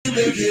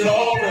Make it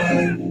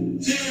alright.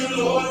 Dear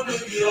Lord,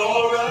 make it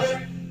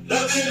alright.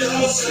 Nothing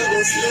else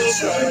ever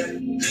feels right.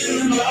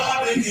 Dear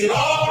God, make it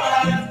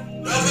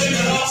alright. Nothing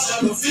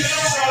else ever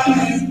feels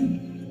right.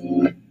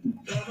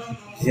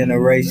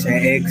 Generation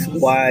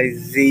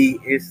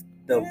XYZ is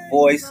the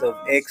voice of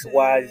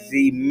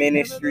XYZ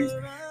Ministries.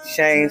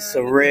 Shane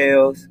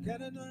Sorrels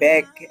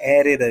back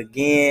at it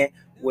again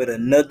with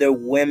another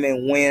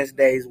Women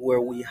Wednesdays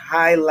where we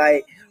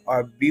highlight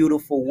our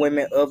beautiful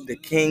women of the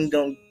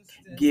kingdom,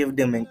 give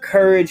them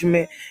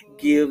encouragement,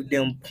 give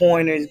them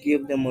pointers,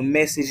 give them a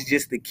message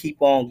just to keep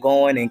on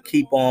going and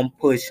keep on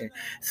pushing.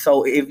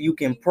 So if you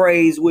can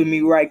praise with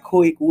me right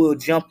quick, we'll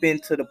jump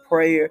into the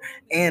prayer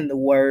and the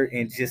word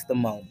in just a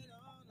moment.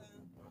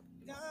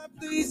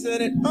 Please set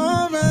it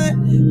all right.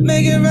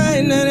 Make it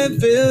right now it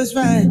feels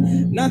right.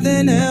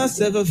 Nothing else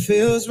ever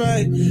feels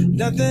right.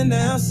 Nothing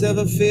else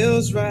ever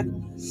feels right.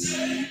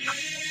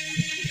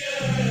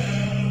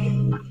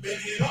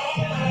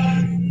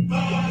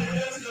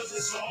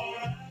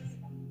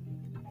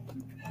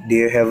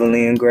 Dear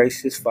Heavenly and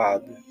Gracious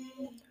Father,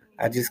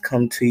 I just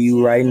come to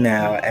you right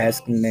now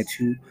asking that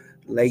you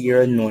lay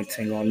your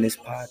anointing on this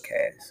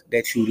podcast,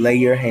 that you lay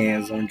your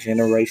hands on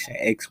Generation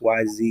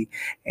XYZ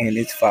and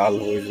its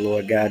followers,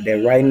 Lord God,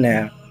 that right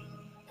now,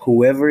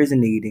 whoever is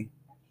needing,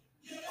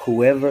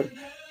 whoever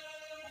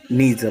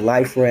needs a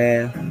life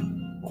raft,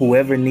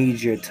 whoever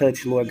needs your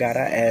touch, Lord God,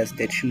 I ask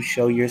that you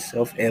show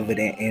yourself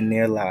evident in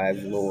their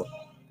lives, Lord,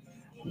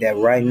 that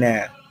right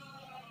now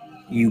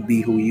you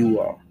be who you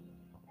are,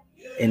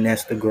 and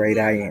that's the great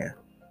I am.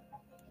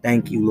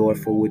 Thank you, Lord,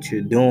 for what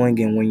you're doing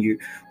and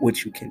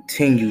what you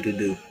continue to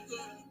do.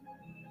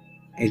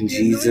 In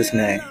Jesus'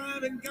 name,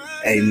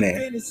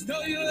 amen.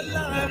 Know you're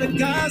alive and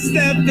God's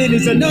step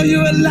finished. I know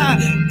you're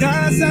alive.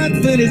 God's not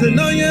finished. I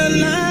know you're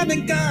alive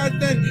and God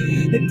that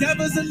the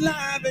devil's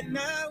alive and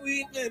now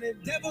we win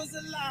it. Devil's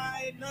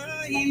alive and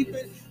now he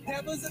win.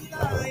 Devil's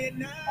alive and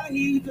now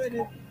he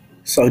win.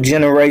 So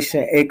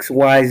Generation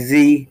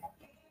XYZ,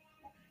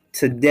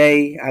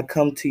 today I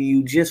come to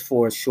you just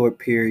for a short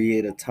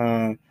period of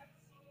time,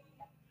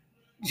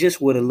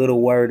 just with a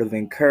little word of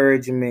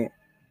encouragement,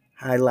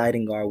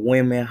 highlighting our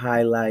women,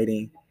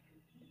 highlighting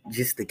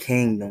just the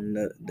kingdom,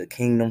 the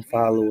kingdom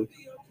followers.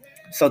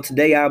 So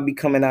today I'll be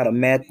coming out of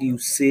Matthew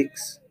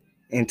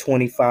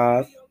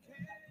 6:25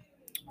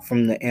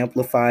 from the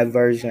Amplified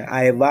version.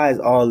 I advise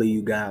all of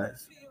you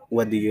guys,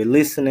 whether you're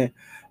listening,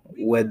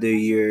 whether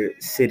you're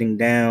sitting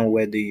down,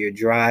 whether you're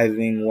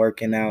driving,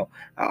 working out,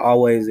 I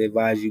always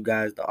advise you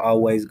guys to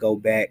always go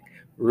back,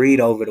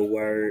 read over the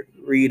word,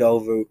 read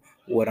over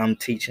what I'm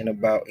teaching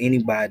about,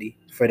 anybody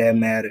for that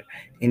matter,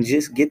 and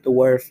just get the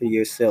word for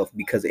yourself,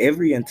 because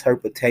every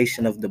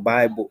interpretation of the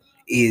Bible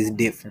is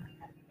different.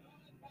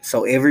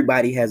 So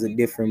everybody has a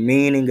different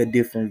meaning, a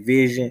different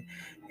vision,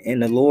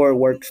 and the Lord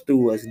works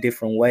through us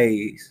different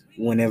ways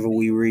whenever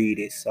we read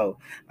it. So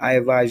I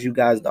advise you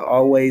guys to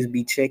always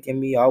be checking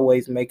me,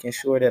 always making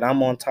sure that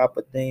I'm on top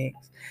of things,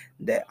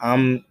 that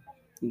I'm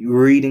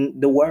reading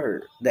the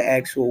word, the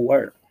actual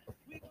word.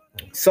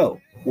 So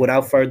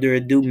without further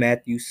ado,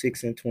 Matthew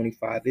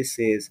 6:25, it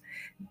says,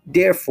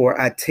 "Therefore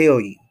I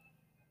tell you,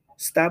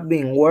 stop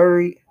being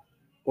worried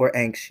or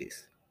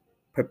anxious,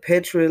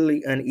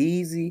 perpetually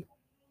uneasy,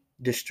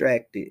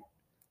 distracted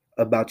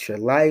about your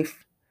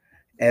life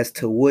as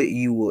to what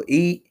you will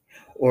eat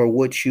or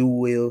what you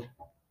will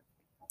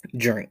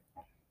drink,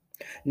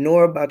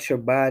 nor about your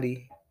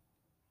body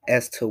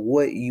as to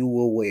what you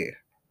will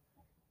wear.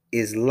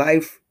 Is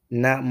life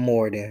not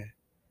more than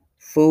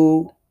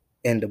food,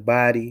 and the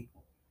body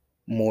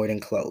more than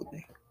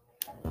clothing?"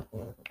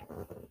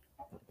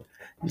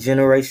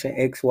 Generation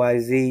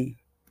XYZ,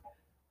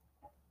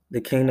 the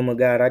kingdom of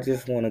God, I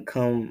just want to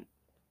come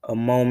a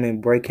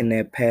moment breaking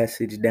that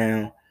passage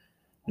down,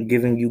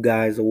 giving you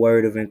guys a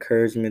word of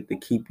encouragement to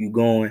keep you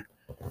going.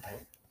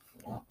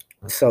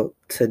 So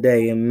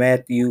today in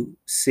Matthew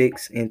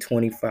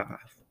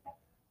 6:25,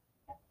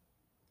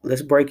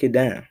 let's break it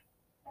down.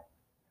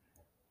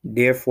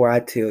 Therefore,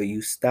 I tell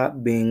you,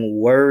 stop being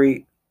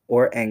worried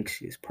or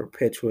anxious,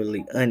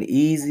 perpetually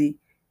uneasy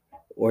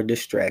or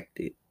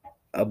distracted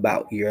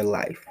about your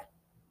life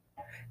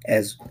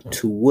as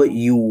to what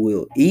you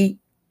will eat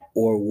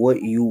or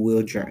what you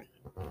will drink.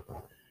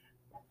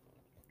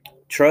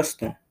 Trust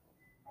Him.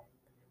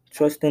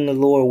 Trust in the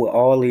Lord with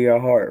all of your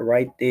heart.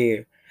 Right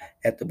there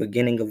at the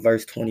beginning of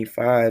verse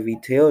 25, He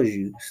tells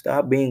you,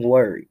 stop being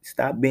worried.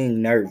 Stop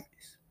being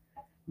nervous.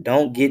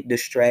 Don't get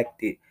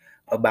distracted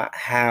about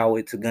how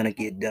it's going to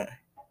get done.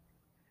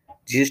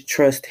 Just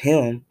trust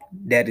Him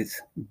that it's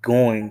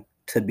going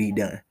to be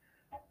done.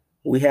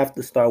 We have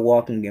to start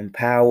walking in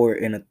power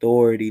and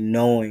authority,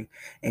 knowing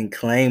and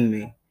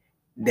claiming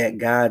that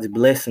God's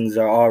blessings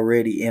are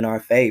already in our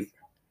favor.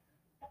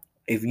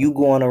 If you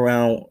going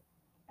around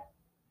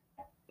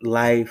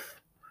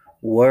life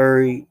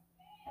worried,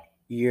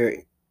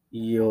 you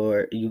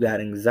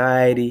got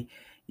anxiety,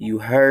 you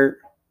hurt,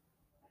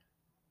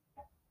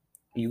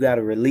 you got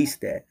to release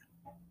that.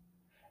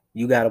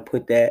 You got to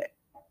put that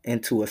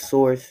into a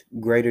source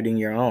greater than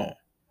your own.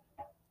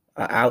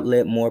 an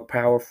outlet more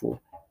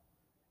powerful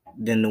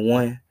than the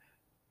one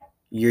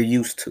you're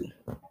used to.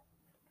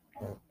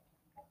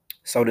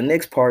 So the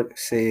next part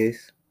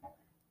says,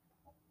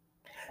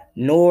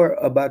 nor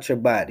about your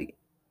body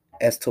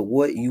as to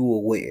what you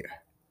will wear.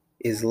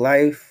 Is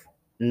life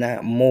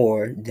not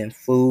more than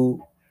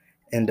food,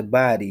 and the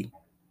body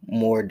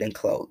more than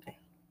clothing?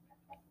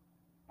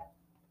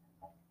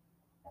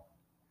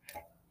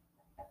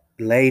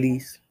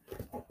 Ladies,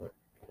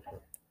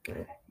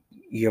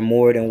 you're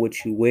more than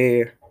what you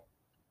wear.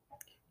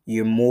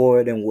 You're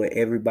more than what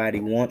everybody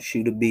wants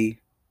you to be.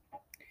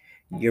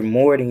 You're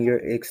more than your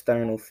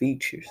external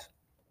features.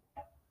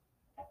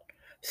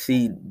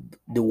 See,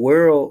 the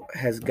world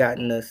has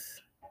gotten us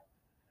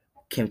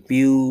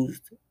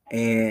confused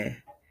and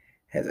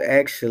has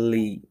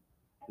actually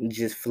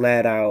just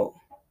flat out,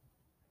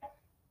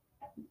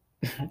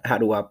 how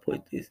do I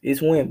put this?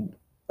 It's went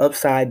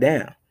upside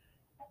down.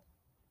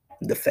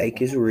 The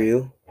fake is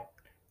real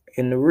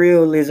and the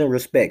real isn't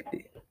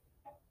respected.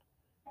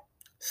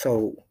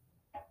 So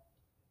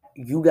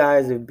you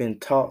guys have been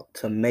taught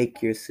to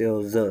make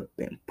yourselves up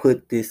and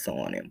put this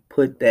on and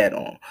put that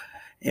on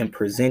and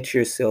present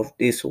yourself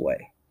this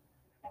way.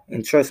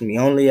 And trust me,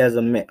 only as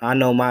a man, I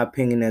know my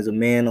opinion as a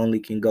man only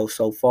can go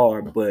so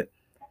far, but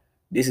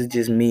this is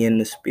just me in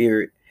the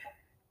spirit.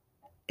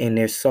 And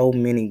there's so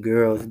many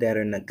girls that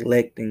are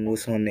neglecting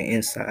what's on the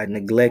inside,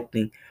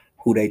 neglecting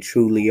who they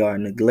truly are,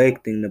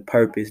 neglecting the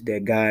purpose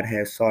that God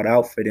has sought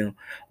out for them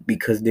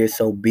because they're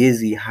so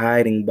busy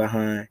hiding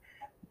behind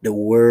the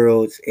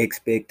world's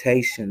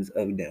expectations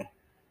of them.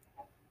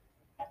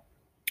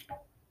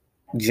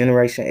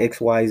 Generation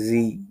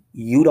XYZ,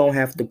 you don't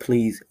have to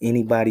please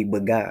anybody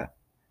but God.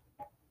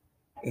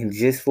 And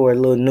just for a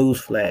little news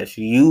flash,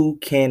 you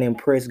can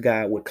impress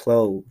God with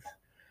clothes.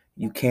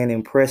 You can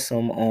impress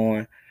him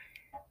on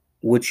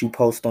what you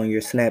post on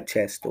your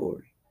Snapchat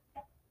story.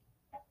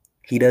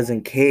 He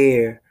doesn't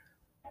care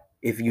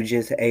if you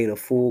just ate a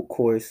full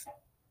course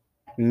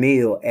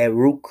meal at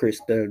Root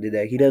Chris the other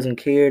day. He doesn't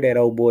care that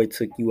old boy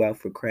took you out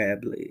for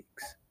crab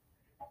legs.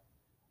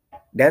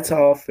 That's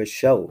all for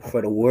show,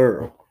 for the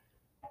world.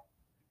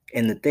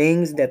 And the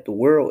things that the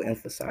world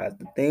emphasizes,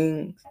 the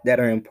things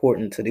that are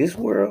important to this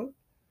world,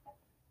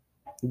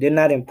 they're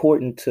not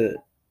important to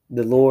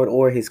the Lord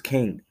or his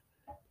kingdom.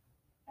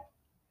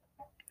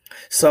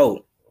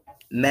 So,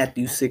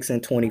 Matthew 6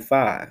 and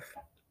 25,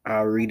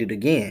 I'll read it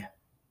again.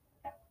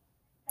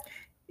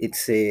 It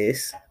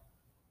says,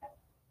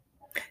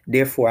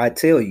 therefore I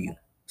tell you,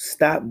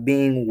 stop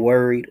being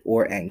worried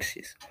or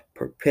anxious,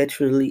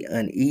 perpetually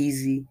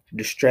uneasy,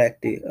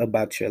 distracted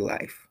about your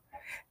life,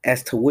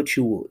 as to what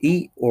you will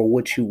eat or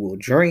what you will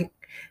drink,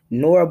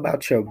 nor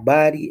about your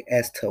body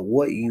as to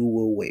what you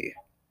will wear.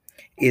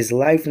 Is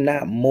life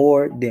not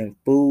more than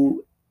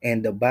food,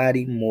 and the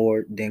body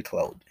more than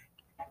clothing?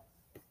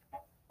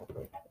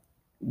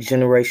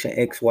 Generation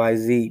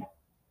XYZ,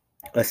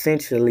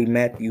 essentially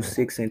Matthew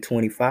 6 and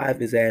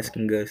 25 is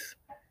asking us,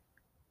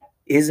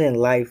 isn't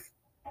life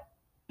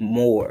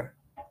more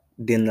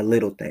than the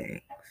little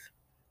things?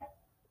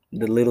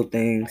 The little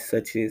things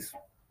such as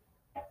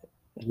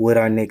what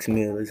our next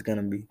meal is going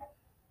to be.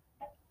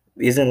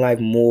 Isn't life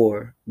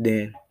more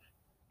than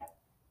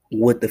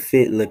what the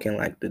fit looking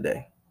like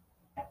today?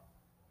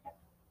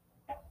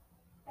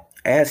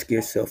 Ask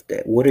yourself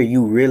that. What are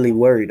you really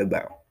worried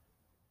about?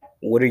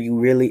 What are you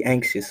really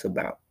anxious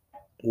about?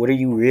 What are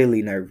you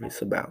really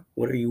nervous about?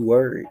 What are you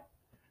worried?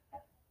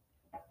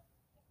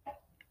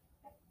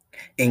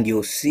 And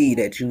you'll see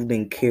that you've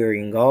been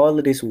carrying all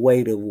of this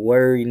weight of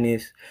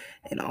worriness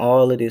and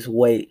all of this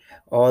weight,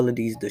 all of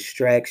these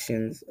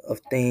distractions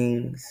of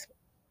things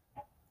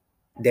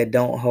that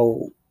don't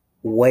hold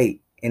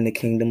weight in the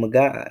kingdom of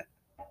God.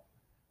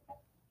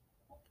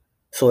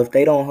 So if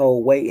they don't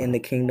hold weight in the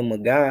kingdom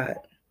of God,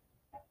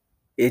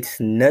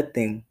 it's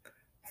nothing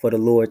for the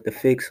Lord to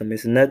fix them.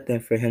 It's nothing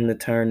for him to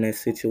turn that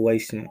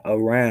situation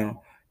around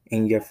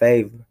in your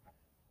favor.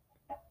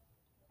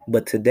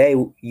 But today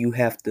you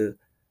have to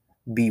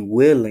be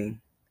willing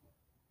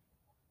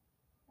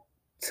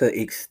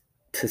to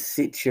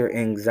sit your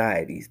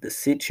anxieties, to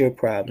sit your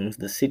problems,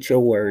 to sit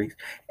your worries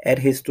at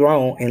his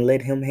throne and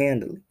let him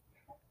handle it.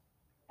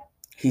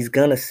 He's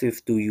gonna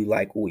sift through you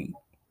like wheat.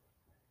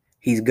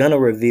 He's gonna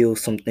reveal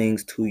some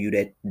things to you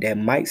that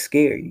might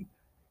scare you.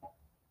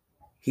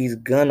 He's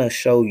gonna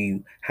show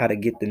you how to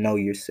get to know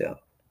yourself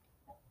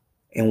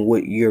and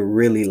what you're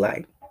really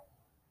like.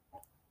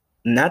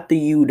 Not the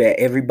you that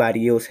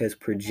everybody else has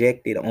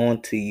projected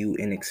onto you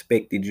and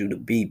expected you to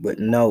be, but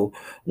no,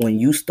 when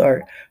you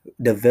start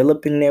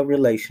developing that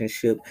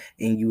relationship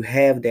and you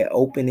have that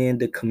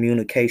open-ended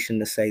communication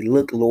to say,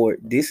 look, Lord,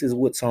 this is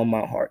what's on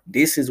my heart.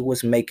 This is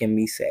what's making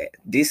me sad.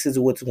 This is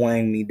what's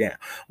weighing me down.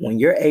 When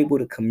you're able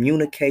to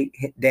communicate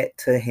that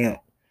to him,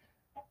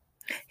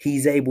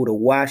 he's able to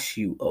wash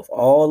you of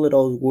all of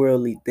those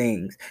worldly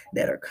things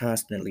that are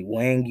constantly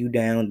weighing you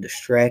down,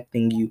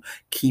 distracting you,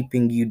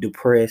 keeping you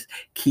depressed,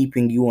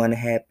 keeping you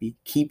unhappy,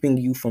 keeping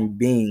you from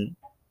being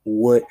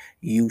what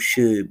you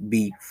should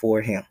be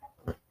for him.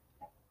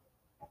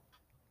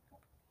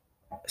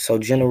 So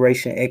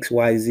Generation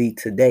XYZ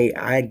today,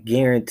 I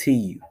guarantee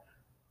you,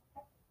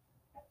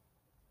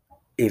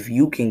 if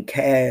you can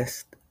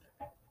cast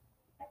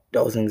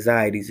those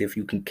anxieties, if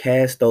you can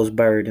cast those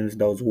burdens,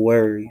 those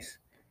worries,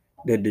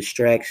 the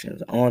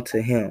distractions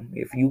onto him,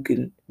 if you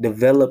can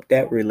develop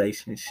that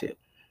relationship,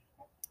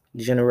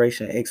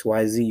 Generation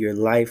XYZ, your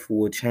life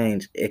will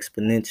change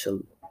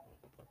exponentially.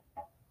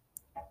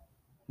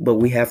 But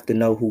we have to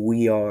know who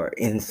we are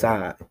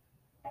inside.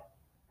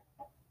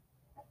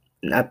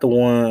 Not the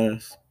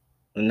ones,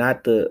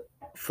 not the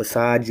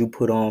facade you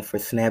put on for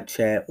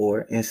Snapchat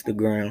or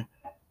Instagram.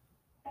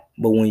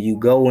 But when you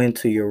go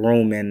into your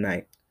room at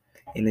night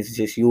and it's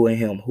just you and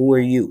him, who are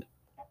you?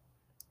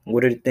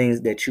 What are the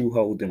things that you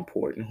hold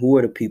important? Who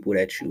are the people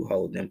that you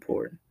hold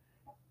important?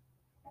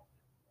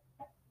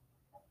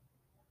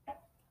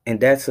 And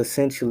that's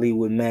essentially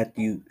what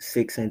Matthew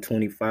 6 and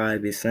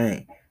 25 is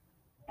saying.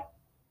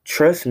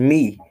 Trust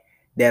me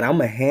that I'm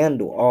going to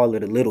handle all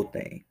of the little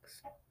things.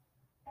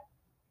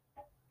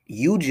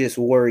 You just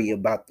worry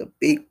about the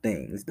big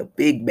things, the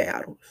big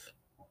battles.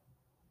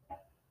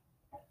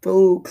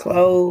 Food,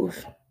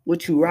 clothes,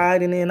 what you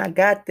riding in, I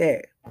got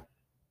that.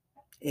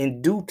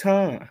 In due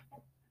time.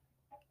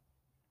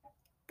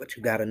 But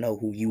you got to know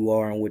who you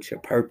are and what your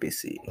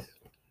purpose is.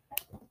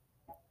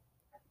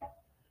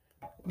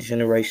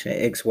 Generation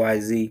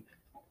XYZ,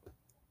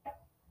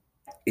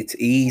 it's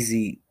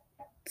easy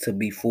to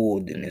be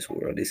fooled in this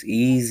world. It's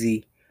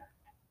easy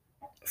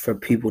for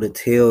people to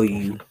tell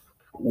you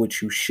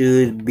what you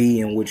should be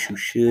and what you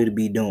should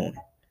be doing.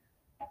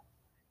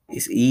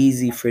 It's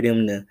easy for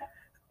them to,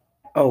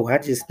 oh, I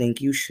just think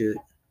you should.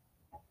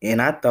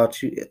 And I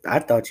thought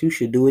you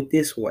should do it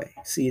this way.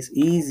 See, it's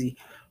easy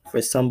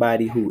for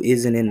somebody who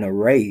isn't in the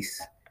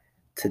race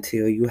to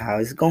tell you how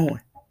it's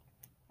going.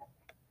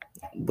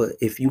 But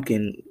if you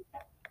can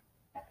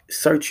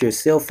search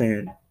yourself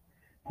and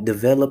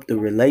develop the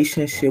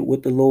relationship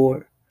with the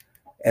Lord,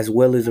 as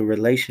well as a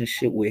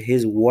relationship with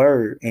his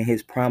word and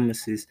his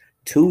promises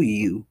to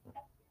you,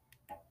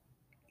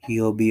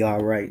 you'll be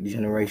all right,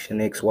 Generation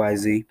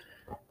XYZ.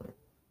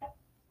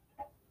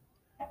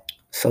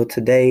 So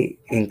today,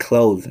 in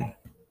closing,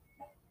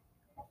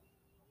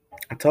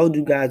 I told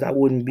you guys I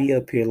wouldn't be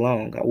up here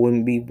long. I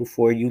wouldn't be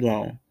before you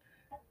long.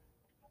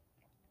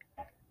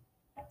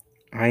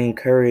 I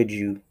encourage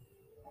you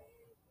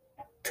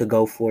to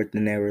go forth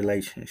in that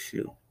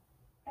relationship.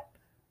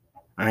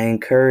 I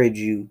encourage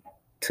you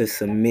to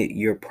submit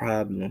your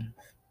problems,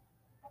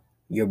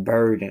 your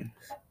burdens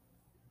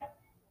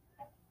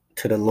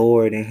to the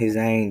Lord and his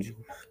angels.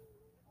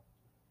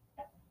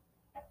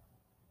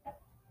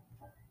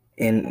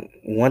 And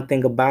one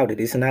thing about it,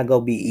 it's not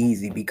going to be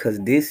easy because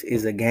this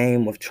is a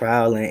game of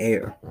trial and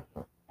error.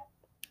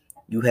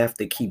 You have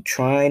to keep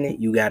trying it.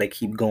 You got to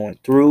keep going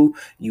through.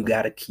 You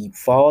got to keep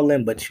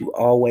falling, but you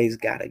always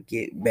got to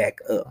get back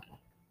up.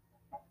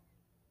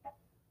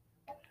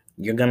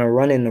 You're going to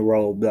run into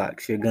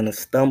roadblocks. You're going to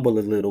stumble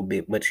a little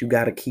bit, but you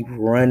got to keep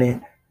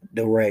running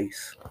the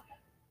race.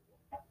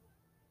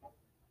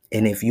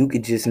 And if you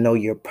could just know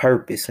your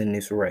purpose in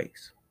this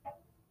race,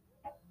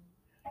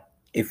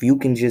 if you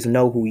can just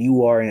know who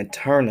you are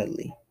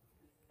internally,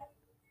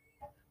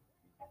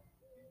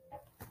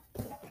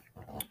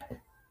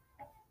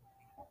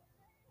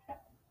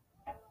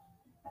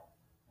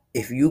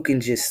 if you can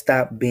just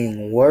stop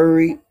being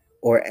worried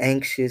or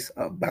anxious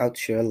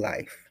about your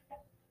life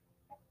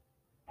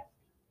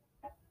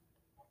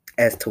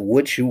as to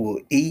what you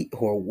will eat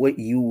or what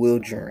you will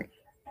drink,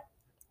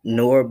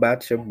 nor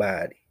about your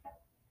body,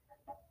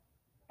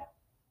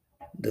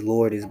 the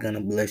Lord is going to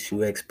bless you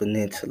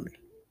exponentially.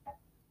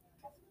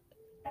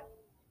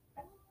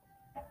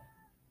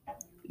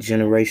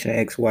 Generation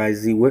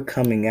XYZ, we're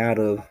coming out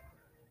of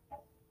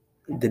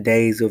the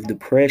days of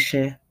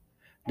depression,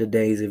 the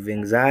days of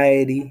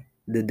anxiety,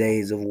 the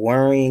days of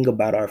worrying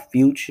about our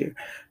future,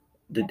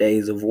 the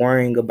days of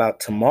worrying about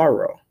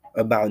tomorrow,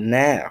 about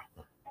now.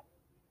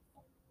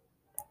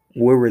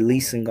 We're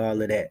releasing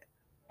all of that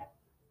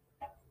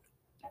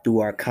through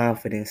our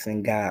confidence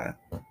in God.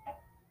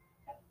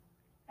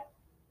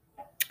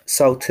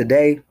 So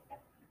today,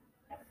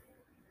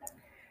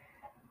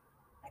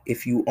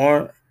 if you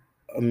aren't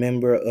a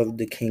member of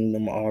the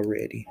kingdom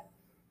already,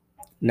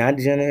 not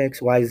Gen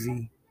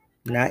XYZ,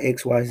 not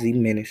XYZ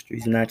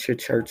Ministries, not your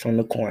church on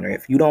the corner,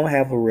 if you don't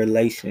have a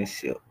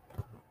relationship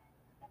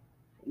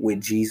with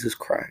Jesus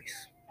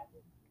Christ,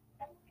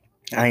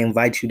 I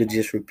invite you to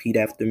just repeat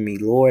after me.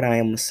 Lord, I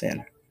am a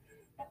sinner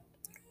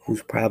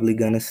who's probably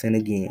going to sin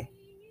again.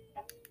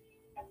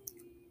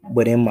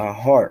 But in my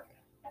heart,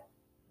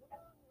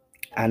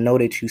 I know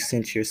that you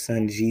sent your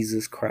son,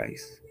 Jesus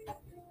Christ,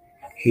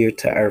 here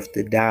to earth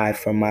to die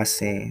for my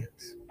sins.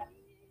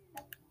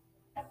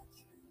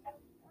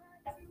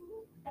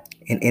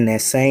 And in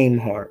that same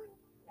heart,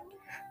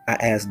 I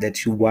ask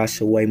that you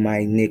wash away my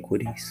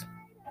iniquities.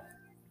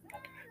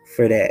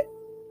 For that,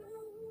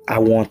 I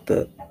want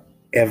the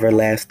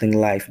everlasting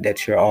life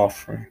that you're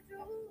offering,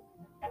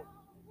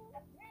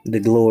 the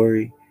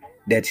glory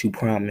that you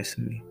promised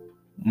me,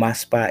 my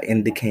spot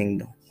in the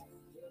kingdom.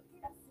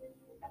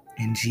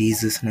 In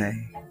Jesus'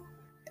 name,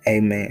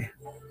 amen.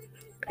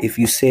 If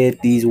you said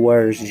these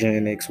words,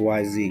 Gen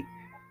XYZ,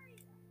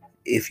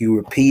 if you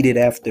repeat it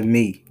after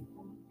me,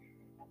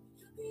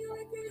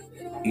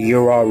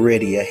 you're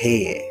already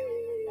ahead.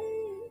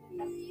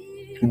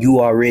 You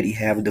already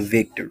have the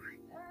victory.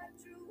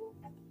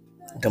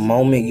 The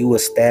moment you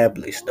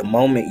establish, the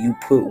moment you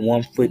put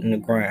one foot in the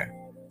ground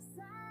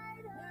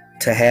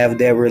to have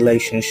that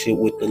relationship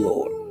with the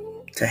Lord,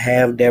 to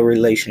have that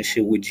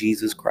relationship with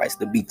Jesus Christ,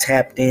 to be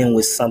tapped in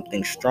with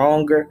something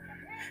stronger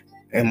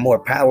and more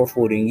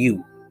powerful than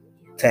you,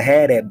 to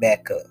have that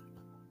backup,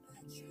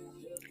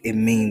 it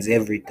means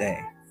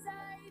everything.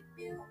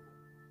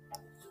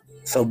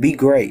 So be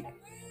great.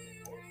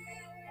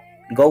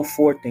 Go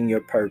forth in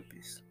your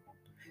purpose.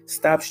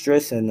 Stop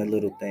stressing the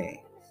little things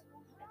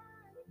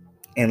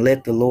and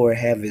let the Lord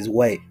have his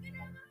way.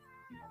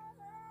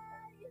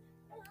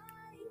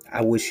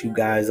 I wish you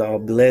guys all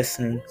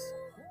blessings,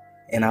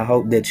 and I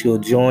hope that you'll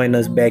join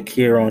us back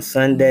here on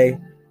Sunday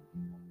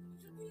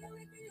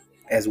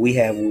as we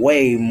have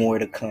way more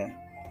to come.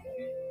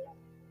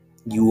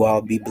 You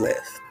all be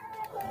blessed.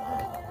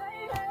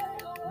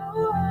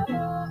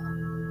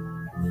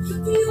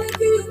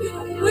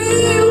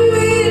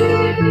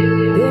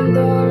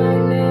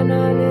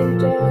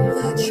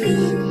 The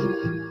truth.